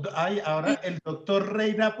 No, hay ahora el doctor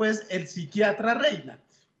Reina, pues el psiquiatra Reina,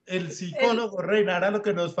 el El, psicólogo Reina, era lo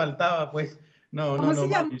que nos faltaba, pues. No, no, ¿cómo no, se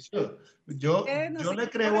llama? Mauricio. Yo, No yo sé le qué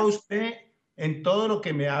creo a horas. usted en todo lo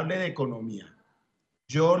que me hable de economía.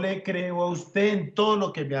 Yo le creo a usted en todo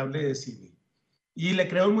lo que me hable de cine. Y le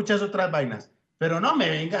creo en muchas otras vainas. Pero no me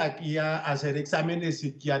venga aquí a hacer exámenes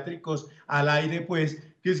psiquiátricos al aire, pues,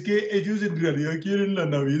 que es que ellos en realidad quieren la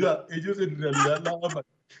Navidad, ellos en realidad la aman.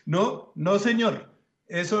 No, no, señor,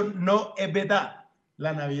 eso no es verdad.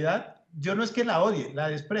 La Navidad, yo no es que la odie, la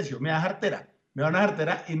desprecio, me da jartera, me da una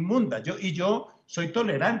jartera inmunda. Yo soy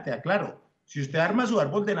tolerante, aclaro. Si usted arma su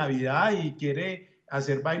árbol de Navidad y quiere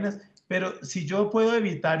hacer vainas, pero si yo puedo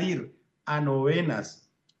evitar ir a novenas,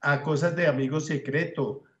 a cosas de amigos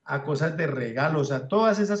secreto, a cosas de regalos, a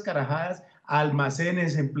todas esas carajadas, a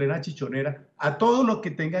almacenes en plena chichonera, a todo lo que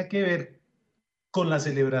tenga que ver con la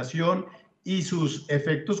celebración y sus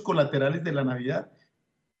efectos colaterales de la Navidad.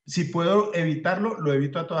 Si puedo evitarlo, lo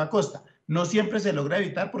evito a toda costa. No siempre se logra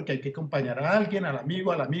evitar porque hay que acompañar a alguien, al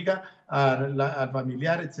amigo, a la amiga, al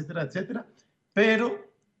familiar, etcétera, etcétera.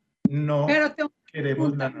 Pero no Pero tengo una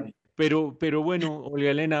queremos la pregunta. Navidad. pero bueno, Olga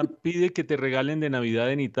Elena, pide que te regalen de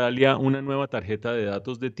Navidad en Italia una nueva tarjeta de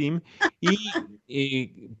datos de TIM.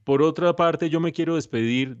 Y por otra parte, yo me quiero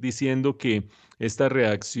despedir diciendo que esta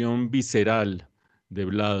reacción visceral de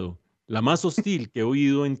Vlado, la más hostil que he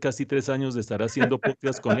oído en casi 3 años de estar haciendo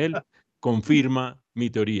podcast con él, confirma mi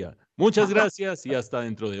teoría. Muchas gracias y hasta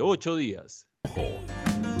dentro de 8 días.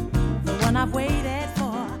 The one I've waited